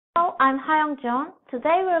Hello, I'm Hayeong Jeon.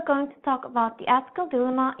 Today we're going to talk about the ethical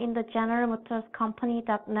dilemma in the General Motors company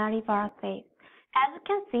that Mary Barra faced. As you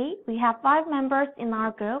can see, we have 5 members in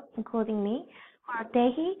our group, including me, who are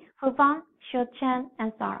Daehee, Bhuvan, Xiaoqian,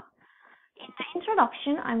 and Sara. In the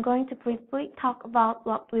introduction, I'm going to briefly talk about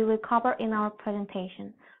what we will cover in our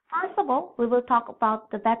presentation. First of all, we will talk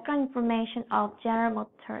about the background information of General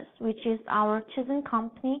Motors, which is our chosen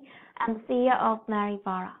company, and the CEO of Mary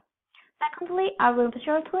Barra. Secondly, I will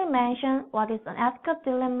shortly mention what is an ethical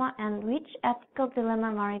dilemma and which ethical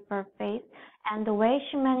dilemma Mary Barra faced and the way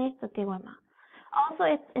she managed the dilemma. Also,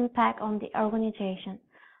 its impact on the organization.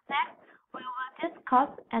 Next, we will discuss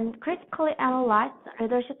and critically analyze the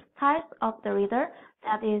leadership styles of the leader,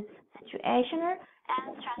 that is, situational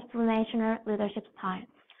and transformational leadership style.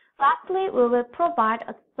 Lastly, we will provide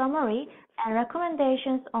a summary and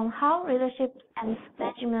recommendations on how leadership and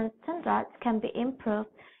management standards can be improved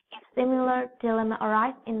if similar dilemma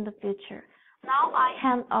arise in the future. Now I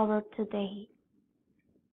hand over to Daehee.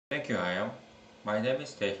 Thank you, Hayeong. My name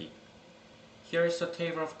is Daehee. Here is the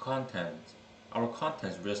table of contents. Our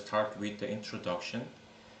contents will start with the introduction.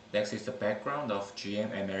 Next is the background of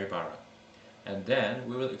GM and Mary Barra. And then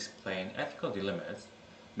we will explain ethical dilemmas,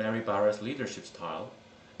 Mary Barra's leadership style,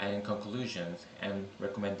 and conclusions and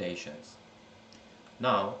recommendations.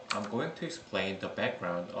 Now, I'm going to explain the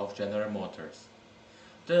background of General Motors.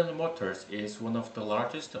 General Motors is one of the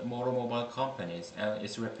largest automobile companies and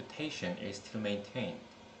its reputation is still maintained.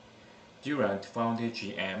 Durant founded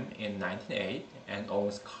GM in 1908 and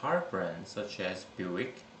owns car brands such as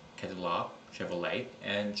Buick, Cadillac, Chevrolet,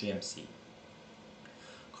 and GMC.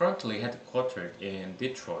 Currently headquartered in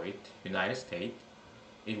Detroit, United States,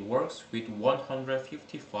 it works with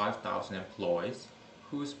 155,000 employees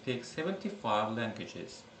who speak 75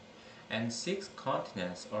 languages, and 6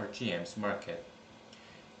 continents are GM's market.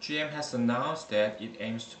 GM has announced that it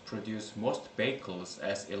aims to produce most vehicles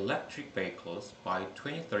as electric vehicles by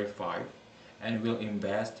 2035 and will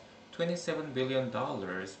invest $27 billion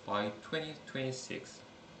by 2026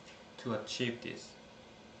 to achieve this.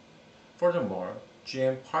 Furthermore,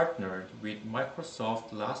 GM partnered with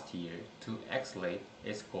Microsoft last year to accelerate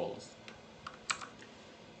its goals.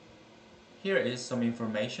 Here is some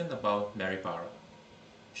information about Mary Barra.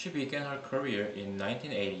 She began her career in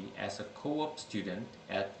 1980 as a co-op student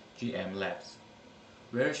at GM Labs,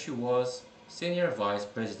 where she was Senior Vice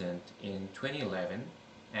President in 2011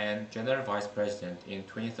 and General Vice President in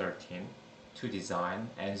 2013 to design,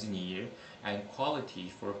 engineer, and quality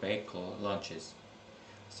for vehicle launches.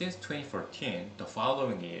 Since 2014, the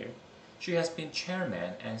following year, she has been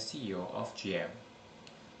Chairman and CEO of GM.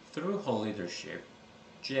 Through her leadership,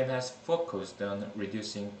 GM has focused on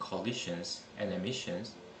reducing collisions and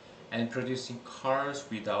emissions and producing cars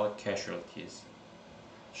without casualties.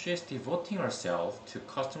 She is devoting herself to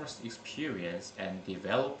customer experience and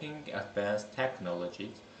developing advanced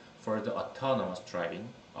technologies for the autonomous driving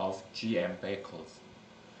of GM vehicles.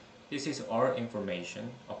 This is all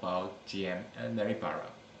information about GM and Mary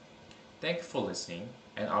Barra. Thank you for listening,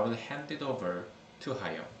 and I will hand it over to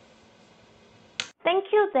Hayeong. Thank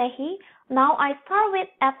you, Daehee. Now I start with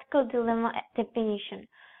ethical dilemma definition.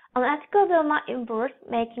 An ethical dilemma involves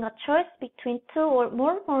making a choice between 2 or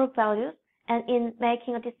more moral values, and in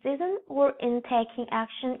making a decision or in taking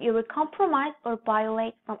action, you will compromise or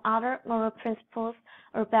violate some other moral principles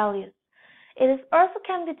or values. It is also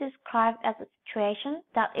can be described as a situation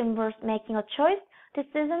that involves making a choice,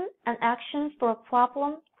 decision, and action for a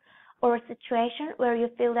problem or a situation where you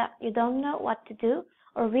feel that you don't know what to do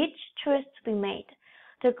or which choice to be made.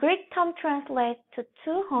 The Greek term translates to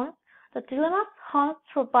 2 Hans. The dilemma's Hans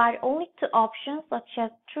provide only 2 options such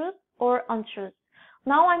as truth or untruth.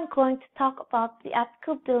 Now I'm going to talk about the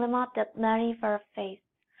ethical dilemma that Mary Barra faced.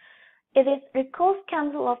 It is recall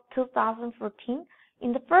scandal of 2014.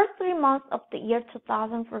 In the first 3 months of the year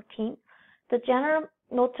 2014, the General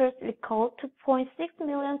Motors recalled 2.6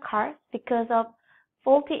 million cars because of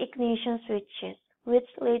faulty ignition switches, which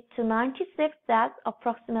led to 96 deaths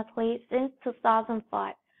approximately since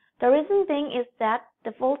 2005. The reason being is that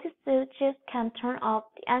the faulty switches can turn off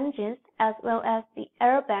the engines as well as the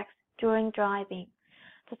airbags during driving.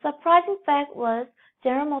 The surprising fact was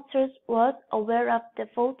General Motors was aware of the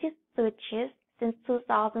faulty switches since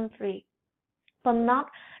 2003, but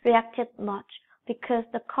not reacted much because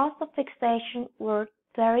the cost of fixation were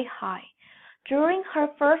very high. During her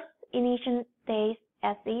first initial days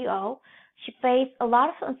as CEO, she faced a lot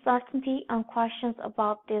of uncertainty and questions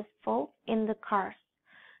about these faults in the cars.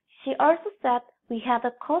 She also said we had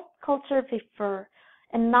a cost culture before,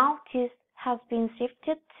 and now this has been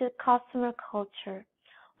shifted to customer culture.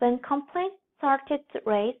 When complaints started to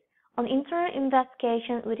raise, An internal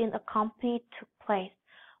investigation within a company took place,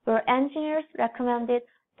 where engineers recommended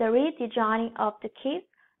the redesigning of the kit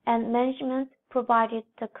and management provided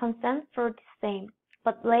the consent for the same.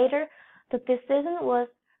 But later, the decision was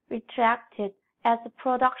retracted as the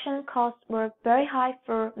production costs were very high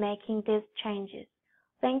for making these changes.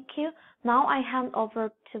 Thank you. Now I hand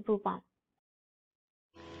over to Bhuvan.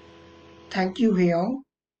 Thank you, Hayeong.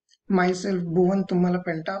 Myself, Bhuvan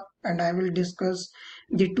Tummalapenta, and I will discuss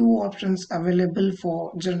the two options available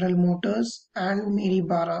for General Motors and Mary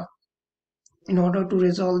Barra in order to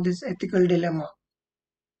resolve this ethical dilemma.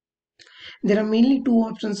 There are mainly two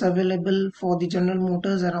options available for the General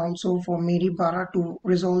Motors and also for Mary Barra to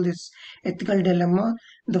resolve this ethical dilemma.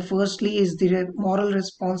 The firstly is the moral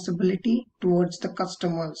responsibility towards the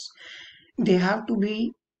customers. They have to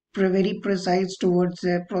be very precise towards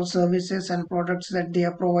their services and products that they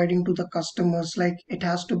are providing to the customers. Like it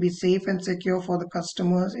has to be safe and secure for the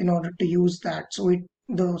customers in order to use that. So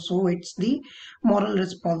it's the moral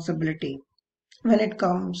responsibility. When it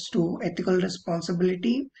comes to ethical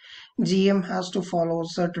responsibility, GM has to follow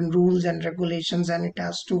certain rules and regulations, and it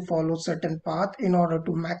has to follow certain path in order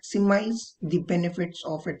to maximize the benefits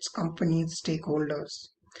of its company's stakeholders.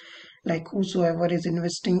 Like whosoever is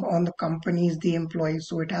investing on the company is the employee,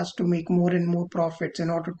 so it has to make more and more profits in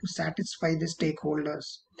order to satisfy the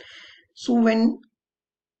stakeholders. So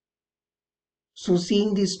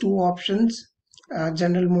seeing these two options,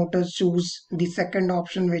 General Motors choose the second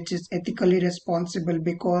option, which is ethically responsible,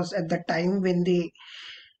 because at the time when they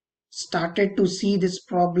started to see this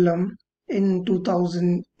problem in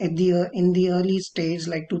 2000, in the early stage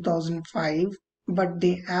like 2005, but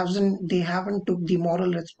they haven't took the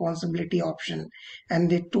moral responsibility option, and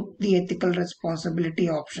they took the ethical responsibility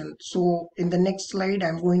option. So in the next slide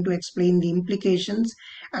I'm going to explain the implications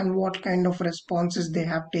and what kind of responses they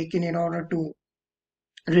have taken in order to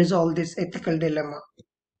resolve this ethical dilemma.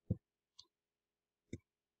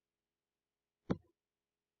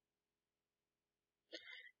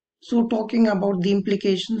 So talking about the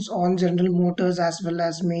implications on General Motors as well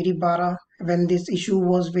as Mary Barra, when this issue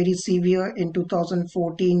was very severe in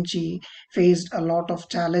 2014, she faced a lot of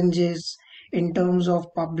challenges in terms of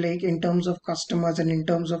public, in terms of customers, and in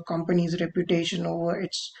terms of company's reputation over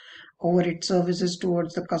its services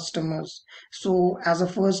towards the customers. So as a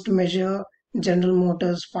first measure, General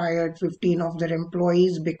Motors fired 15 of their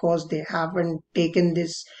employees because they haven't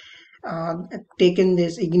uh, taken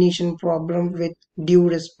this ignition problem with due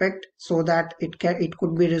respect, so that it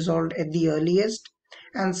could be resolved at the earliest.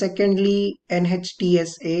 And secondly,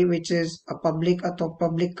 NHTSA, which is a public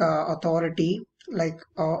authority like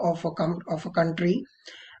of a country,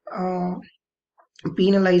 uh,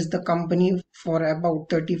 penalized the company for about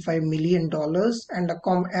 $35 million, and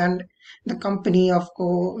the company of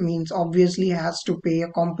co means obviously has to pay a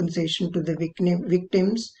compensation to the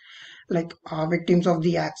victims, like victims of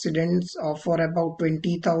the accidents, for about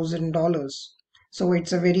 $20,000. So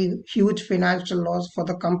it's a very huge financial loss for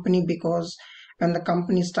the company, because when the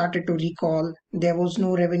company started to recall, there was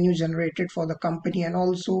no revenue generated for the company, and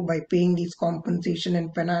also by paying these compensation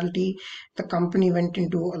and penalty, the company went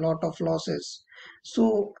into a lot of losses.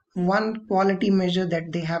 So one quality measure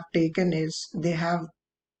that they have taken is they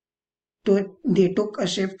took a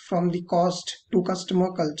shift from the cost to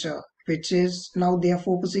customer culture, which is now they are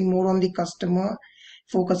focusing more on the customer,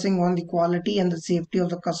 focusing on the quality and the safety of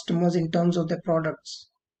the customers in terms of the products.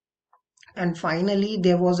 And finally,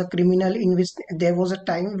 there was a time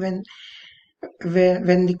when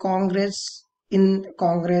the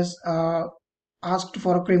Congress asked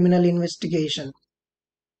for a criminal investigation.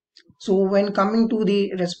 So when coming to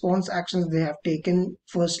the response actions they have taken,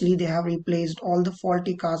 firstly, they have replaced all the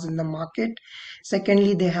faulty cars in the market.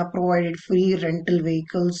 Secondly, they have provided free rental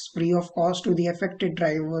vehicles free of cost to the affected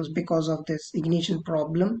drivers because of this ignition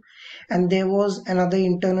problem. And there was another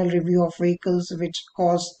internal review of vehicles which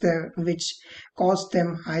cost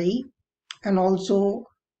them high. And also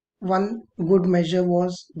one good measure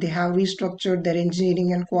was they have restructured their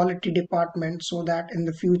engineering and quality department, so that in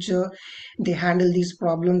the future they handle these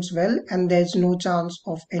problems well, and there's no chance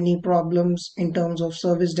of any problems in terms of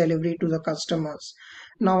service delivery to the customers.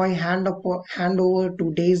 Now I hand over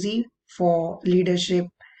to Daisy for leadership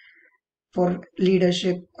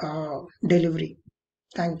delivery.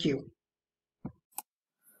 Thank you.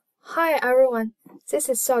 Hi everyone, this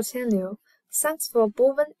is Xiaoqian Liu. Thanks for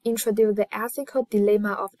Bhuvan introduce the ethical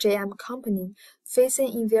dilemma of JM company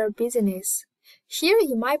facing in their business. Here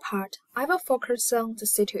in my part, I will focus on the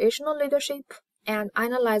situational leadership and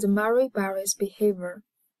analyze Mary Barra's behavior.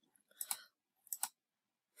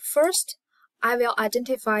 First, I will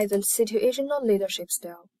identify the situational leadership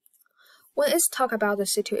style. When it's talk about the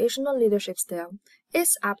situational leadership style,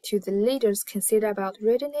 it's up to the leaders consider about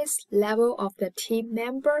readiness level of the team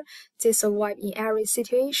member to survive in every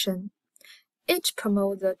situation. It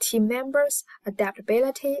promotes the team members'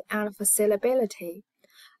 adaptability and flexibility,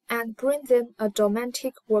 and bring them a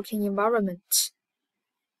dynamic working environment.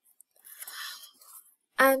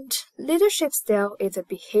 And leadership style is a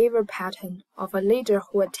behavior pattern of a leader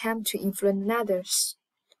who attempts to influence others,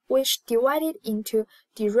 which divided into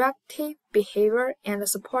directive behavior and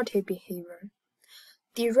supportive behavior.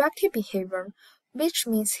 Directive behavior, which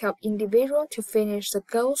means help individuals to finish the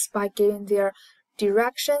goals by giving their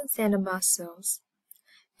directions and muscles,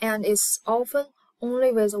 and is often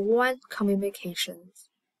only with one communication.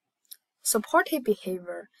 Supportive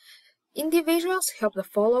behavior. Individuals help the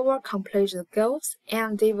follower complete the goals,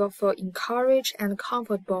 and they will feel encouraged and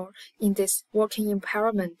comfortable in this working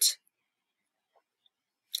environment.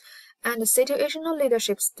 And the situational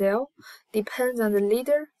leadership style depends on the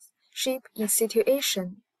leadership in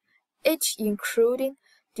situation, each including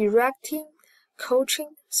directing, coaching,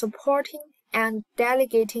 supporting, and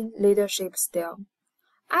delegating leadership style.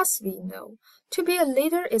 As we know, to be a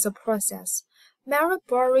leader is a process. Mary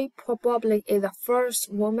Barra probably is the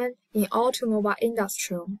first woman in automobile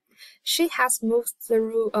industry. She has moved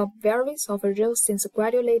through a variety of roles since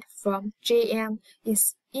graduating from GM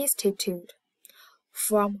Institute,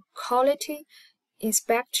 from quality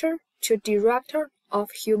inspector to director of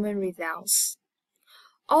human results.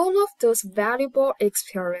 All of those valuable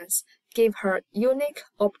experiences gave her unique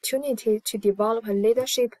opportunity to develop her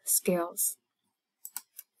leadership skills.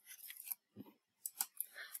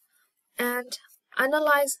 And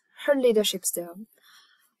analyze her leadership style.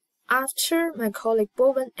 After my colleague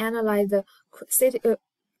Bhuvan analyzed the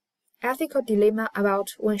ethical dilemma about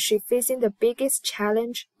when she facing the biggest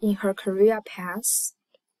challenge in her career path,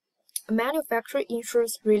 a manufacturing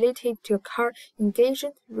issues related to a car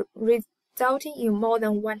engagement resulting in more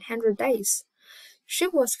than 100 days. She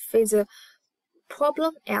was faced a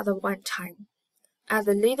problem at one time. As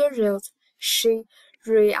a leader role, she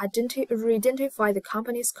re-identify the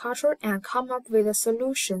company's culture and come up with the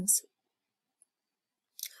solutions.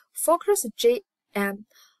 Focus GM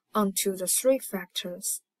onto the three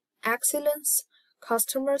factors: excellence,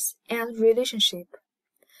 customers, and relationship.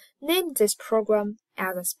 Name this program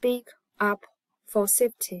as a Speak Up for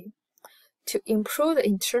Safety. To improve the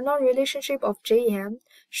internal relationship of GM,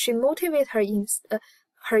 she motivated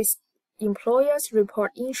her employers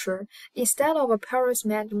report ensure instead of a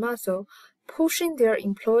harassment method, pushing their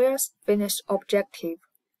employers' finished objective.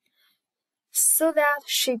 So that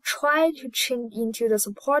she tried to change into the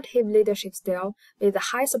supportive leadership style with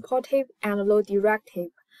high supportive and low directive,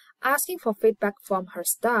 asking for feedback from her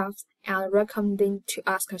staff and recommending to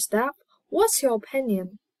ask her staff, "What's your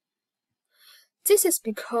opinion?" This is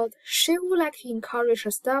because she would like to encourage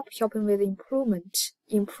her staff helping with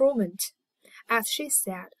improvement. As she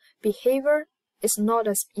said, behavior is not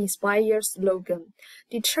an inspired slogan.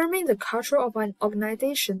 Determine the culture of an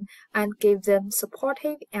organization and give them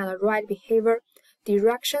supportive and right behavior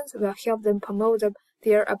directions will help them promote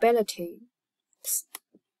their ability.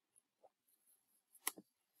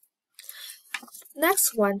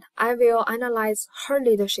 Next one, I will analyze her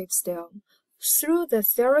leadership style. Through the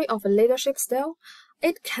theory of a leadership style,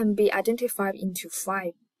 it can be identified into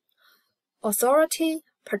 5: authority,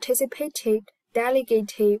 participative,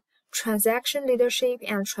 delegative, transaction leadership,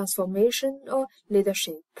 and transformational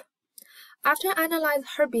leadership. After analyzing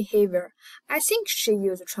her behavior, I think she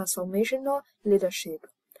used transformational leadership.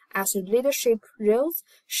 As a leadership roles,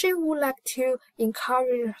 she would like to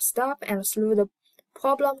encourage her staff and solve the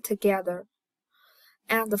problem together,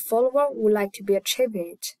 and the follower would like to be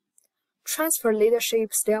achieved. Transfer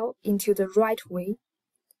leadership style into the right way.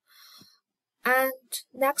 And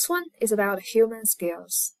next one is about human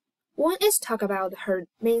skills. When it's talk about her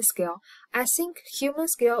main skill, I think human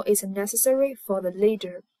skill is necessary for the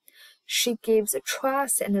leader. She gives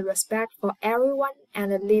trust and respect for everyone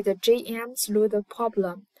and lead the GM through the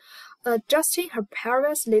problem. Adjusting her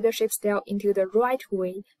previous leadership style into the right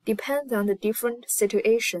way depends on the different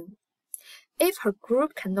situation. If her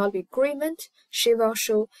group cannot be agreement, she will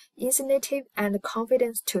show initiative and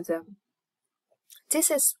confidence to them.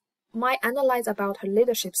 This is my analysis about her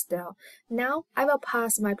leadership style. Now I will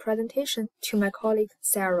pass my presentation to my colleague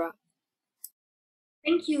Sara.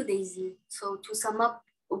 Thank you, Daisy. So to sum up,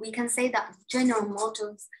 we can say that General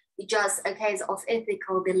Motors is just a case of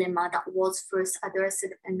ethical dilemma that was first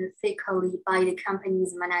addressed unethically by the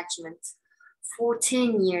company's management. For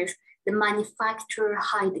 10 years, the manufacturer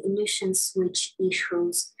hid emission switch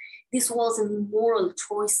issues. This wasn't moral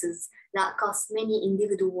choices. that cost many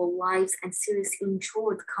individual lives and seriously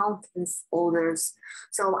injured countless others.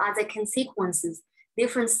 So as a consequence,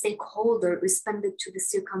 different stakeholders responded to the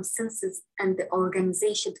circumstances and the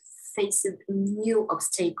organization faced new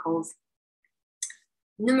obstacles.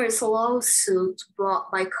 Numerous lawsuits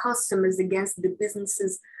brought by customers against the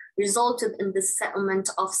businesses resulted in the settlement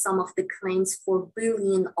of some of the claims for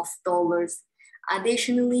billions of dollars.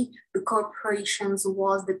 Additionally, the corporations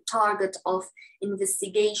was the target of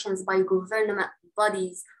investigations by government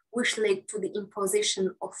bodies, which led to the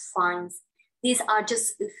imposition of fines. These are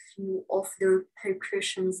just a few of the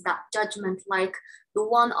repercussions that judgment like the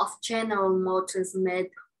one of General Motors made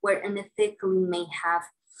were unethically may have.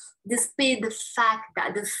 Despite the fact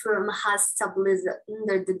that the firm has stabilized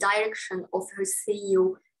under the direction of her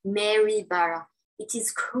CEO, Mary Barra, it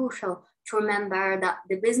is crucial to remember that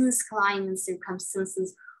the business climate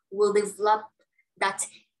circumstances will develop that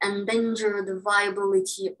endanger the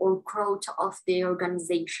viability or growth of the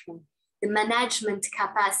organization. The management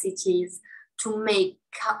capacities to make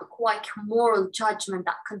quite moral judgment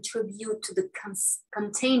that contribute to the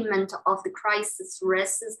containment of the crisis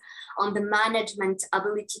rests on the management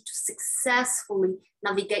ability to successfully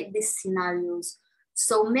navigate these scenarios.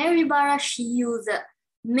 So Mary Barra, she used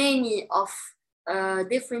many of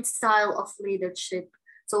different style of leadership.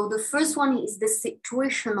 So the first one is the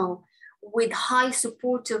situational, with high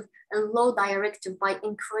supportive and low directive by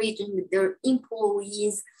encouraging their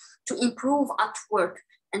employees to improve at work,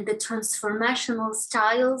 and the transformational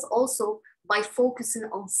styles also by focusing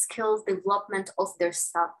on skills development of their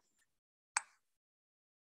staff.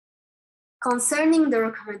 Concerning the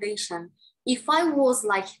recommendation, if I was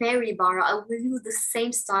like Mary Barra, I will use the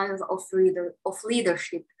same styles of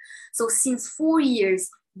leadership. So since 4 years,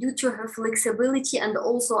 due to her flexibility and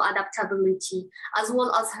also adaptability, as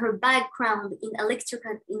well as her background in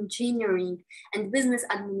electrical engineering and business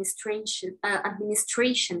administration,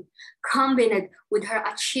 combined with her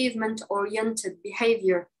achievement-oriented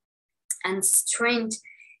behavior and strength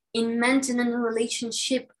in maintaining a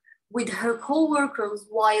relationship with her co-workers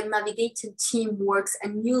while navigating teamwork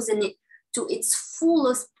and using it to its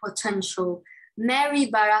fullest potential, Mary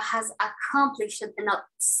Barra has accomplished an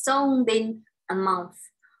astounding amount.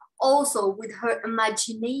 Also, with her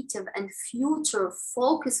imaginative and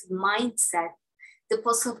future-focused mindset, the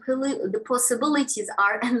possibilities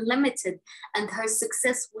are unlimited and her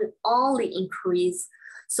success will only increase.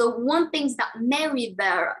 So one thing that Mary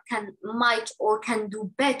Barra might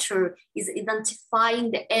do better is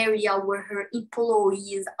identifying the area where her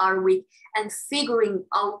employees are weak and figuring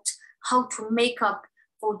out how to make up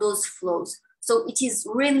for those flaws. So it is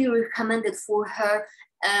really recommended for her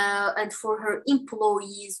and for her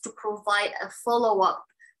employees to provide a follow-up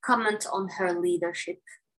comment on her leadership.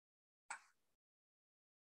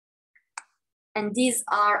 And these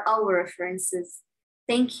are our references.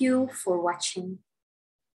 Thank you for watching.